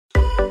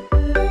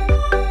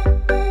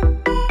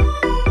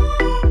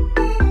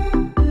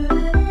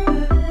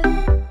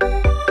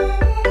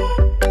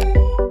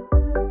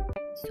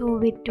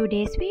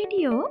today's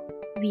video,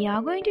 we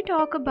are going to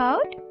talk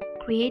about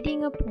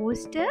creating a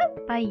poster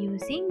by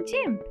using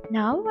GIMP.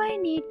 Now I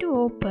need to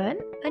open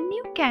a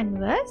new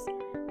canvas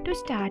to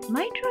start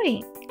my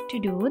drawing. To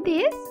do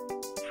this,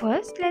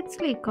 first let's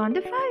click on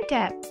the File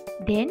tab.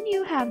 Then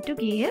you have to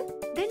give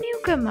the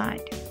new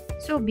command.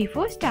 So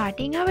before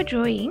starting our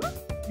drawing,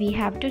 we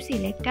have to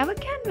select our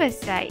canvas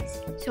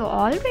size. So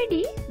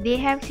already they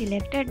have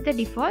selected the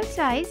default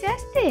size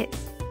as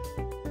this.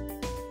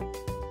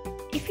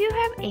 If you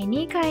have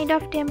any kind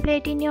of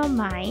template in your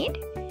mind,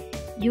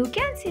 you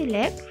can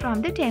select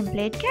from the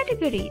template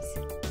categories.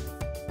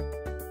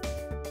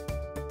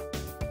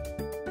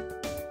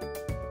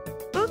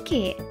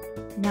 Okay,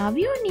 now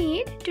you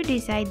need to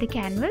decide the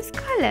canvas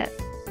color.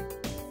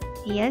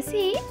 Here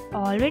see,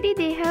 already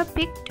they have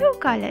picked two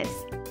colors.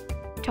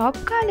 Top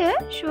color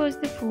shows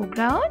the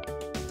foreground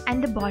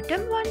and the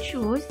bottom one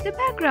shows the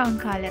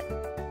background color.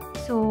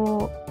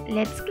 So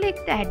let's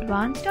click the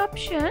advanced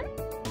option,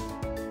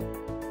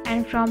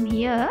 and from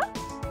here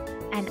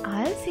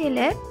I'll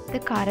select the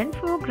current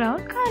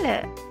foreground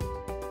color.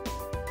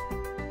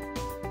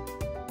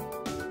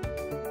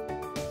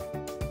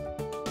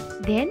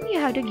 Then you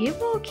have to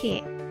give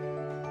OK.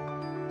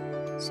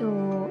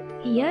 So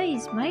here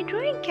is my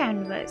drawing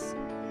canvas.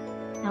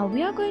 Now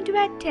we are going to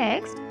add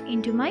text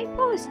into my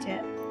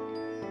poster.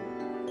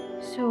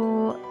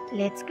 So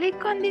let's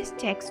click on this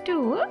text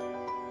tool.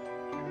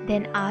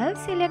 Then I'll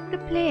select the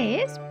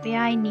place where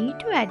I need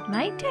to add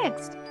my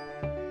text.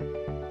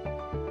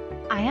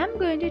 I am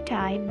going to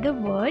type the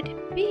word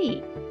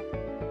B.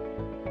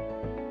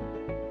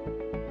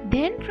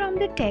 Then from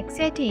the text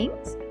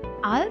settings,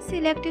 I'll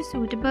select a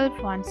suitable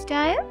font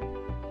style.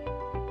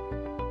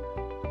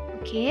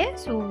 Okay,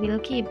 so we'll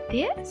keep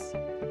this.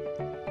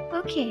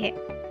 Okay,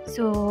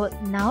 so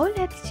now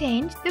let's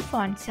change the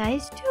font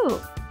size too.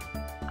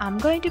 I'm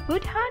going to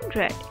put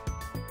 100.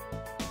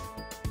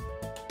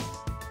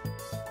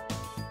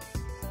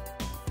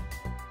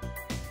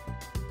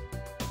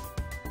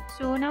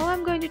 So now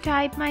I'm going to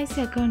type my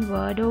second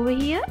word over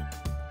here.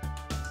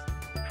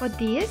 For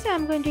this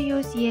I'm going to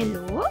use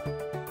yellow.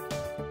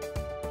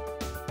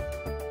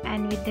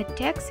 And with the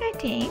text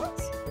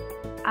settings,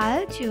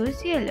 I'll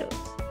choose yellow.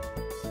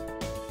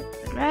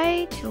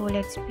 Right, so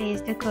let's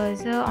place the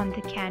cursor on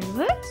the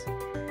canvas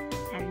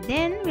and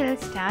then we'll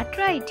start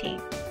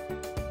writing.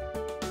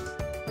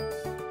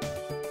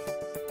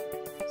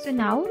 So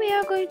now we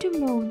are going to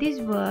move this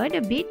word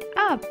a bit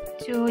up.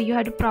 So you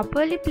have to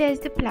properly place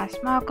the plus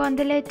mark on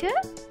the letter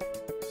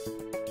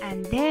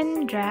and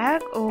then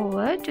drag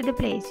over to the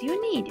place you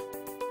need.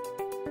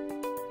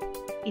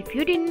 If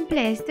you didn't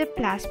place the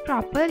plus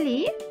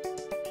properly,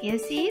 here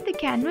see the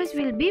canvas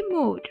will be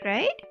moved,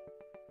 right?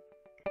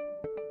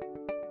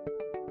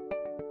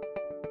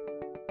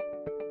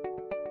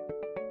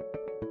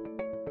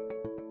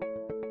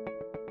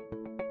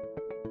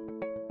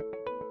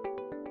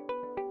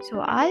 So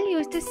I'll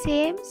use the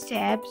same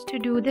steps to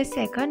do the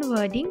second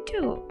wording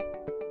too.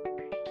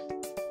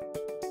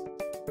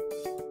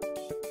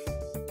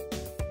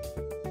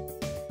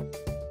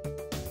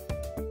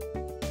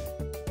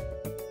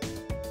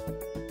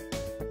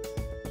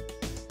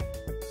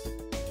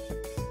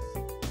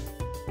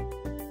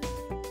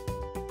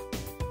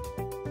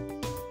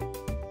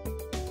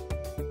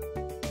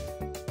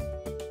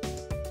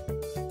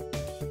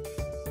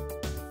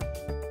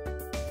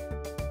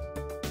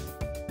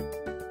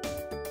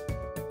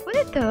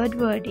 For the third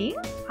wording,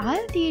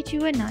 I'll teach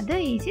you another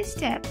easy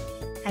step.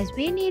 As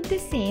we need the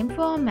same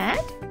format,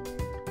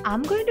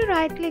 I'm going to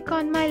right click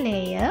on my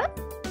layer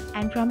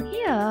and from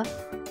here,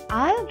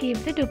 I'll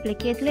give the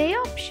duplicate layer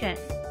option.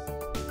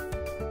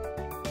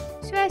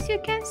 So as you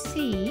can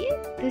see,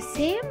 the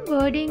same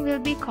wording will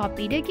be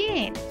copied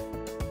again.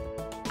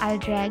 I'll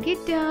drag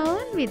it down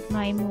with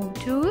my move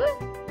tool.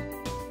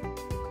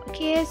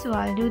 Okay, so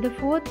I'll do the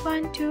fourth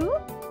one too.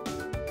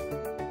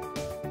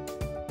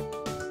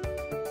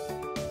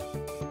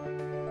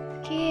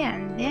 Okay,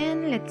 and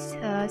then let's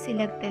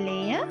select the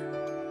layer.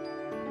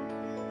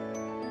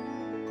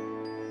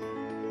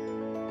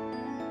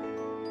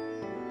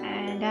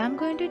 And I'm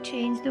going to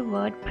change the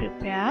word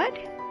prepared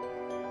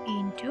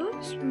into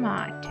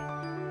smart.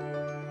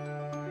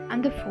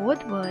 And the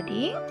fourth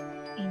wording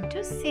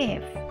into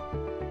safe.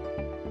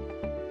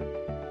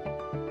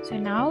 So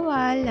now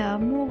I'll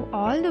move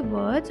all the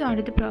words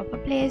onto the proper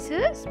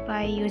places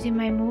by using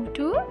my move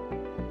tool.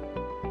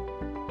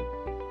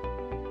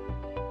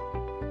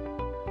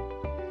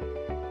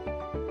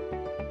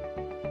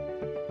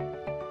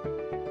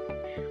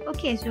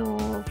 Okay,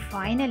 so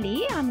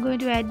finally I'm going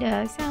to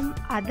add some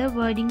other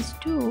wordings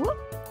too,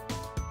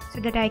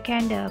 so that I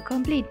can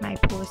complete my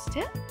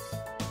poster.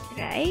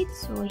 Right,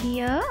 so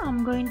here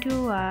I'm going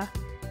to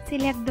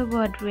select the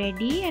word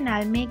ready and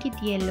I'll make it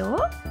yellow,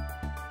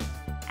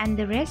 and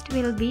the rest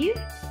will be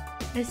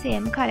the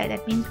same color,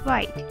 that means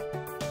white.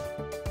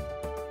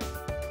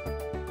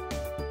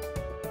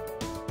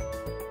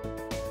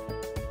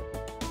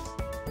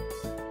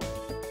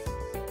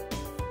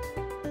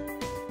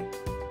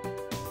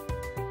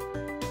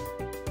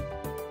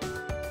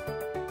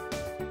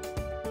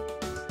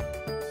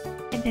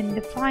 then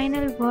the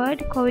final word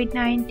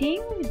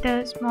COVID-19 with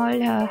the small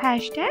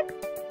hashtag.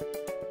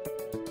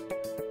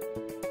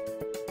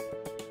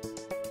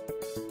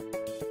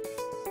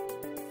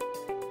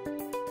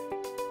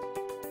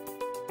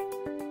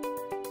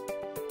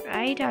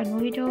 Right, I'll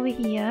move it over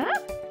here.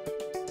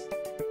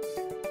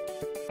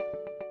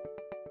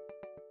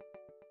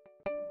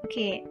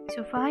 Okay,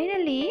 so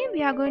finally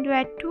we are going to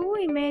add 2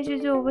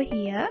 images over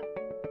here.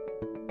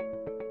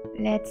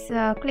 Let's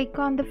click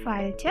on the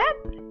File tab.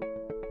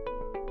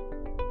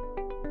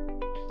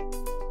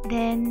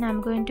 Then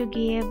I'm going to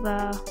give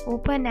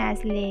Open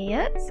as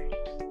Layers.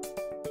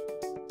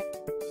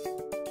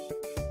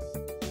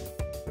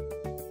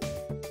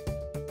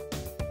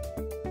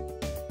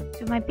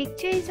 So my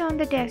picture is on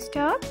the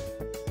desktop.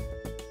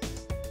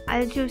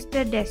 I'll choose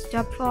the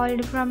desktop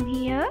folder from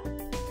here.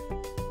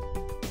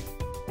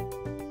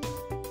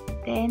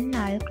 Then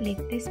I'll click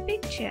this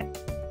picture.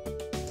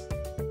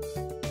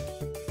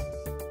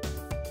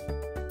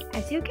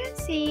 As you can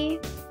see,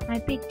 my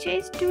picture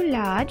is too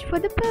large for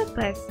the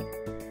purpose.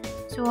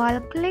 So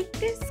I'll click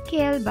this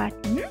scale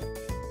button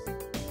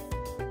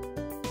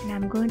and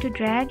I'm going to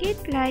drag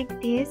it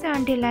like this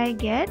until I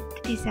get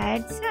the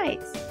desired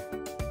size.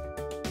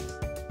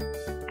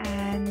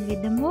 And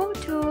with the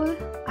move tool,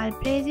 I'll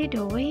place it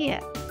over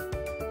here.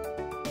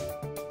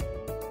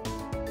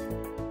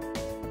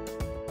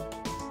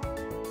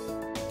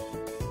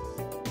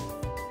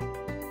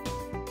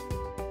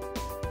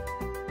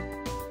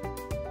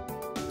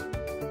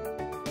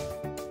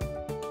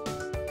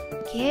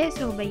 Okay,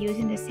 so by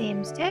using the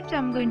same steps,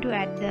 I'm going to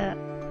add the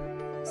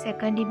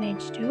second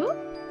image too.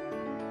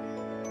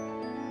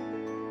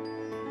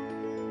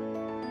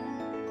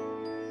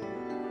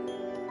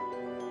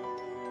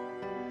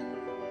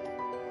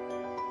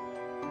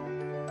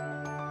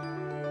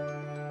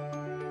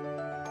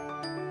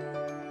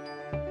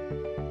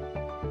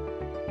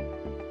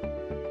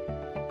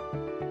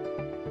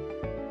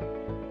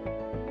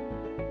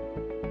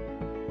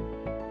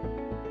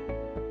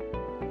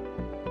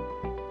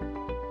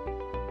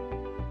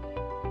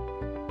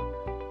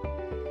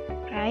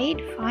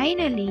 Right,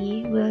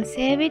 finally we'll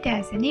save it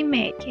as an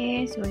image.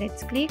 Okay, so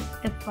let's click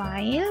the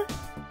file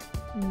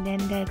and then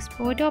the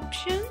export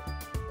option.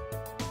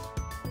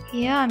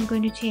 Here I'm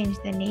going to change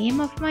the name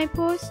of my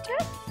poster.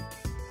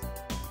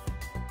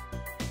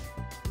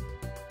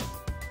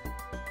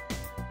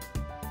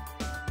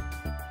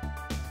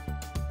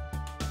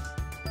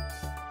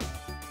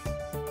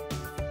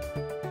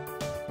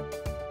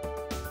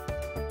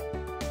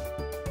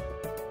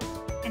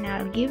 And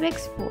I'll give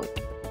export.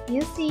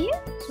 You see,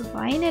 so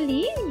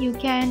finally you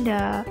can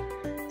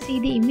see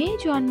the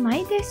image on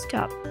my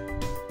desktop.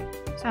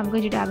 So I'm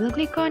going to double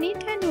click on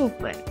it and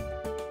open.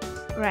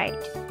 Right,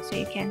 so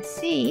you can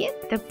see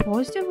the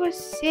poster was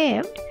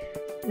saved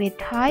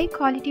with high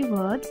quality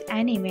words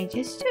and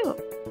images too.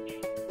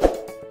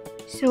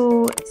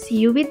 So see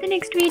you with the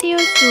next video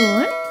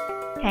soon.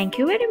 Thank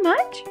you very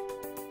much.